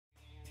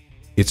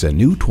It's a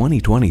new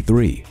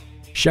 2023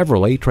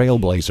 Chevrolet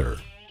TrailBlazer.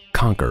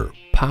 Conquer,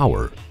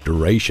 power,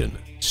 duration,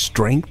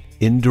 strength,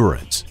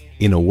 endurance.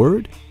 In a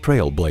word,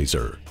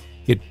 TrailBlazer.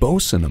 It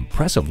boasts an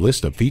impressive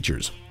list of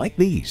features like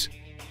these: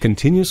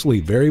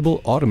 continuously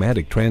variable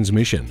automatic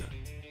transmission,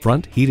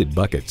 front heated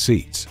bucket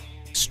seats,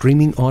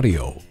 streaming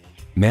audio,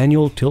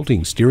 manual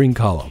tilting steering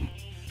column,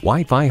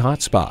 Wi-Fi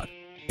hotspot,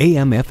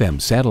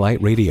 AM/FM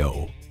satellite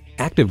radio,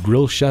 active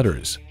grille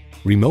shutters,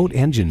 remote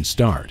engine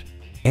start,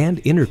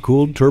 and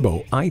intercooled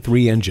turbo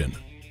i3 engine.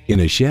 In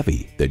a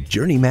Chevy, the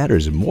journey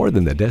matters more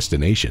than the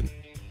destination.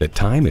 The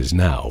time is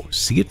now.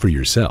 See it for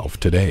yourself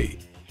today.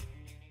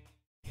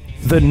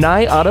 The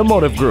Nye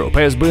Automotive Group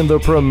has been the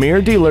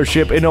premier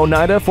dealership in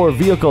Oneida for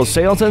vehicle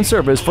sales and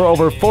service for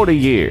over 40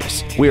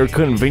 years. We are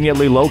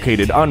conveniently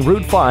located on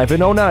Route 5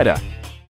 in Oneida.